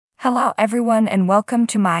Hello everyone and welcome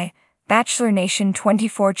to my Bachelor Nation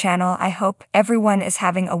 24 channel. I hope everyone is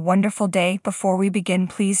having a wonderful day. Before we begin,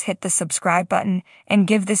 please hit the subscribe button and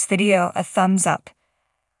give this video a thumbs up.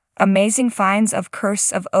 Amazing finds of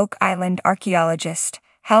Curse of Oak Island. Archeologist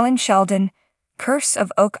Helen Sheldon. Curse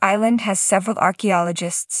of Oak Island has several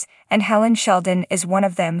archaeologists, and Helen Sheldon is one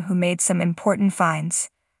of them who made some important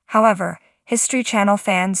finds. However, History Channel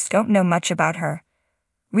fans don't know much about her.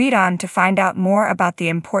 Read on to find out more about the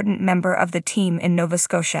important member of the team in Nova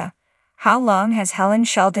Scotia. How long has Helen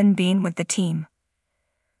Sheldon been with the team?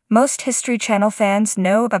 Most History Channel fans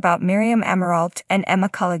know about Miriam Emerald and Emma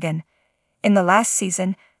Culligan. In the last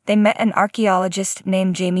season, they met an archaeologist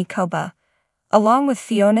named Jamie Koba. Along with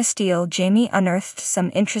Fiona Steele, Jamie unearthed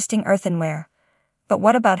some interesting earthenware. But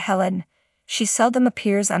what about Helen? She seldom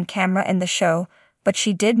appears on camera in the show, but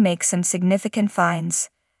she did make some significant finds.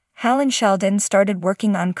 Helen Sheldon started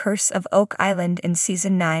working on Curse of Oak Island in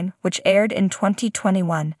Season 9, which aired in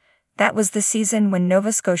 2021. That was the season when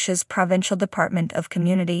Nova Scotia's Provincial Department of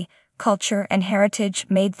Community, Culture and Heritage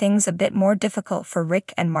made things a bit more difficult for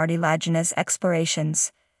Rick and Marty Lagina's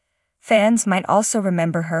explorations. Fans might also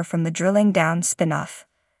remember her from the Drilling Down spin-off.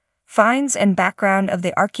 Finds and background of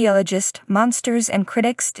the Archeologist. Monsters and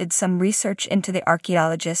critics did some research into the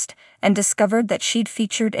Archeologist and discovered that she'd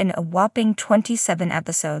featured in a whopping 27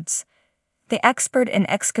 episodes. The expert in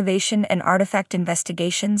excavation and artifact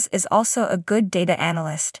investigations is also a good data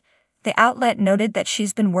analyst. The outlet noted that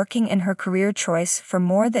she's been working in her career choice for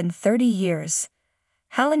more than 30 years.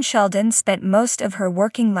 Helen Sheldon spent most of her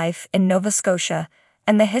working life in Nova Scotia,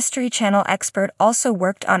 and the History Channel expert also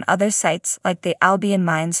worked on other sites like the Albion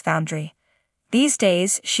Mines Foundry. These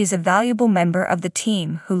days, she's a valuable member of the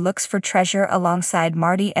team who looks for treasure alongside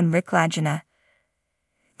Marty and Rick Lagina.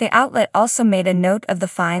 The outlet also made a note of the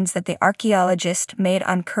finds that the archaeologist made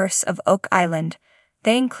on Curse of Oak Island.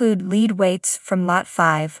 They include lead weights from Lot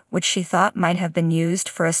 5, which she thought might have been used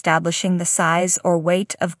for establishing the size or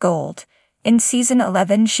weight of gold. In Season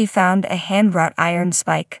 11, she found a hand-wrought iron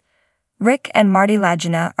spike. Rick and Marty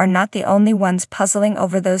Lagina are not the only ones puzzling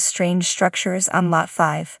over those strange structures on Lot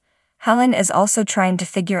 5. Helen is also trying to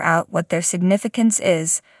figure out what their significance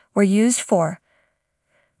is, or used for.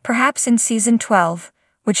 Perhaps in Season 12,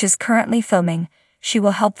 which is currently filming, she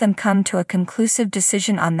will help them come to a conclusive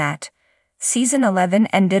decision on that. Season 11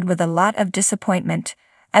 ended with a lot of disappointment.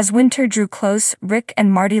 As winter drew close, Rick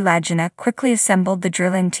and Marty Lagina quickly assembled the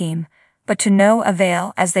drilling team, but to no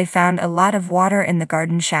avail as they found a lot of water in the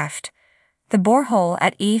garden shaft. The borehole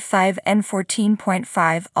at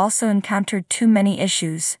E5N14.5 also encountered too many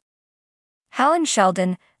issues. Helen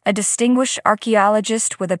Sheldon, a distinguished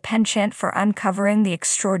archaeologist with a penchant for uncovering the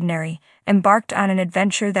extraordinary, embarked on an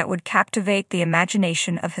adventure that would captivate the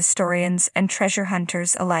imagination of historians and treasure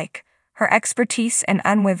hunters alike. Her expertise and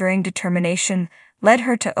unwavering determination led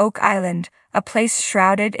her to Oak Island, a place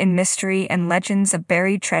shrouded in mystery and legends of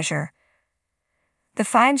buried treasure. The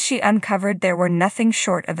finds she uncovered there were nothing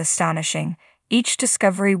short of astonishing, each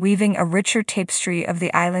discovery weaving a richer tapestry of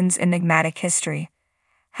the island's enigmatic history.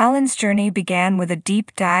 Helen's journey began with a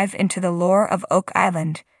deep dive into the lore of Oak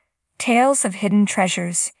Island. Tales of hidden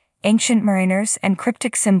treasures, ancient mariners, and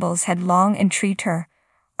cryptic symbols had long intrigued her.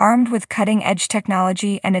 Armed with cutting-edge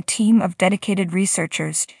technology and a team of dedicated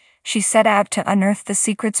researchers, she set out to unearth the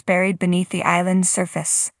secrets buried beneath the island's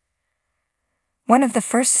surface. One of the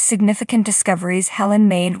first significant discoveries Helen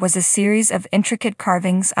made was a series of intricate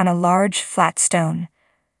carvings on a large, flat stone.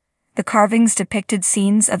 The carvings depicted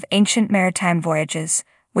scenes of ancient maritime voyages,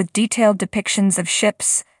 with detailed depictions of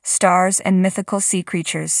ships, stars, and mythical sea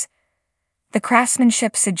creatures. The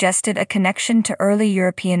craftsmanship suggested a connection to early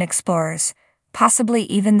European explorers, possibly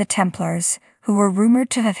even the Templars, who were rumored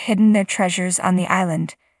to have hidden their treasures on the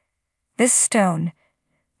island. This stone,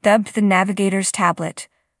 dubbed the Navigator's Tablet,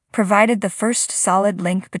 provided the first solid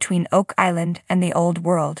link between Oak Island and the Old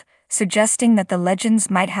World, suggesting that the legends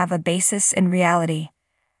might have a basis in reality.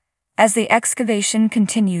 As the excavation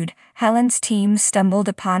continued, Helen's team stumbled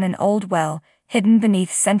upon an old well, hidden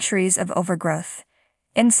beneath centuries of overgrowth.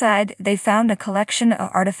 Inside, they found a collection of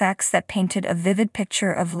artifacts that painted a vivid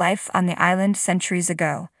picture of life on the island centuries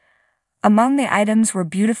ago. Among the items were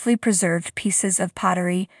beautifully preserved pieces of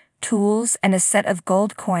pottery, tools, and a set of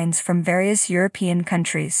gold coins from various European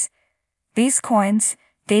countries. These coins,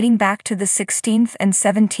 dating back to the 16th and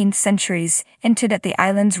 17th centuries, hinted at the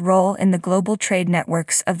island's role in the global trade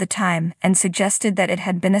networks of the time and suggested that it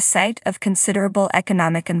had been a site of considerable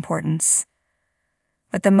economic importance.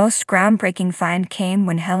 But the most groundbreaking find came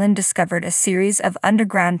when Helen discovered a series of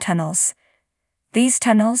underground tunnels. These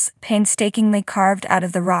tunnels, painstakingly carved out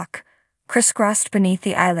of the rock, crisscrossed beneath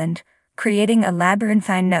the island, creating a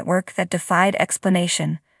labyrinthine network that defied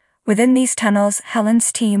explanation. Within these tunnels,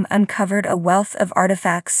 Helen's team uncovered a wealth of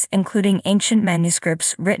artifacts, including ancient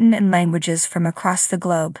manuscripts written in languages from across the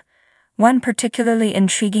globe. One particularly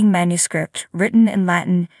intriguing manuscript, written in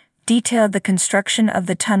Latin, detailed the construction of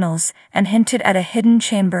the tunnels and hinted at a hidden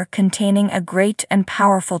chamber containing a great and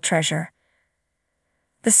powerful treasure.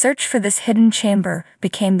 The search for this hidden chamber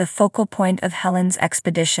became the focal point of Helen's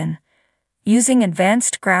expedition. Using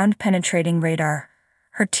advanced ground-penetrating radar,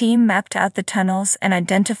 her team mapped out the tunnels and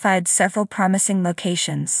identified several promising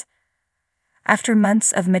locations. After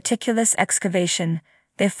months of meticulous excavation,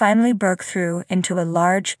 they finally broke through into a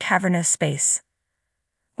large, cavernous space.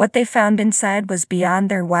 What they found inside was beyond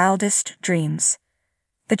their wildest dreams.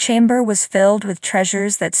 The chamber was filled with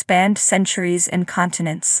treasures that spanned centuries and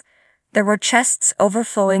continents. There were chests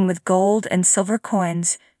overflowing with gold and silver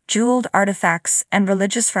coins, jeweled artifacts, and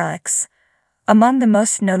religious relics. Among the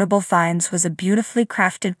most notable finds was a beautifully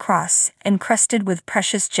crafted cross, encrusted with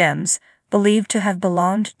precious gems, believed to have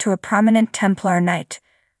belonged to a prominent Templar knight.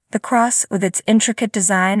 The cross, with its intricate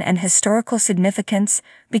design and historical significance,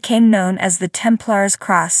 became known as the Templars'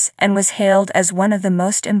 Cross and was hailed as one of the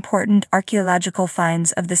most important archaeological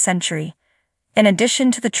finds of the century. In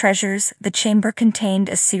addition to the treasures, the chamber contained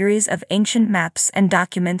a series of ancient maps and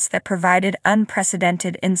documents that provided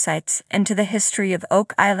unprecedented insights into the history of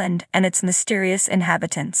Oak Island and its mysterious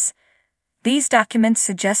inhabitants. These documents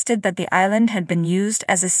suggested that the island had been used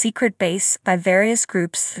as a secret base by various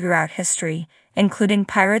groups throughout history, including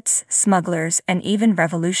pirates, smugglers, and even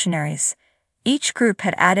revolutionaries. Each group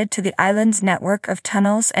had added to the island's network of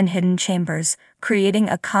tunnels and hidden chambers, creating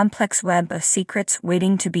a complex web of secrets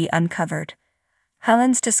waiting to be uncovered.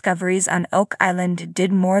 Helen's discoveries on Oak Island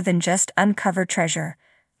did more than just uncover treasure.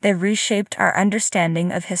 They reshaped our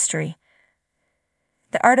understanding of history.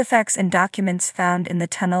 The artifacts and documents found in the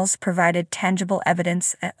tunnels provided tangible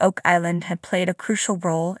evidence that Oak Island had played a crucial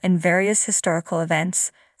role in various historical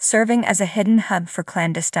events, serving as a hidden hub for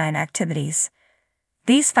clandestine activities.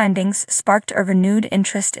 These findings sparked a renewed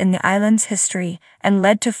interest in the island's history and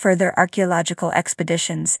led to further archaeological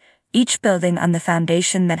expeditions, each building on the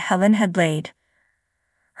foundation that Helen had laid.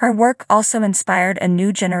 Her work also inspired a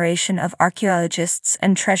new generation of archaeologists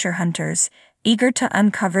and treasure hunters, eager to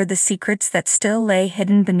uncover the secrets that still lay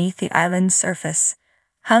hidden beneath the island's surface.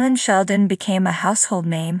 Helen Sheldon became a household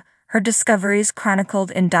name, her discoveries chronicled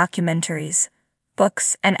in documentaries,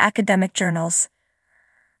 books, and academic journals.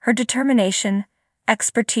 Her determination,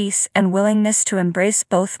 expertise, and willingness to embrace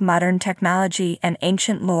both modern technology and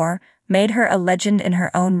ancient lore made her a legend in her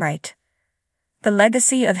own right. The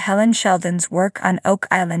legacy of Helen Sheldon's work on Oak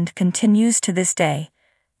Island continues to this day.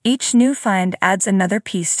 Each new find adds another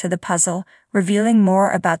piece to the puzzle, revealing more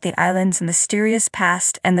about the island's mysterious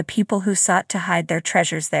past and the people who sought to hide their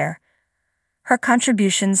treasures there. Her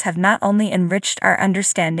contributions have not only enriched our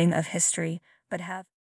understanding of history, but have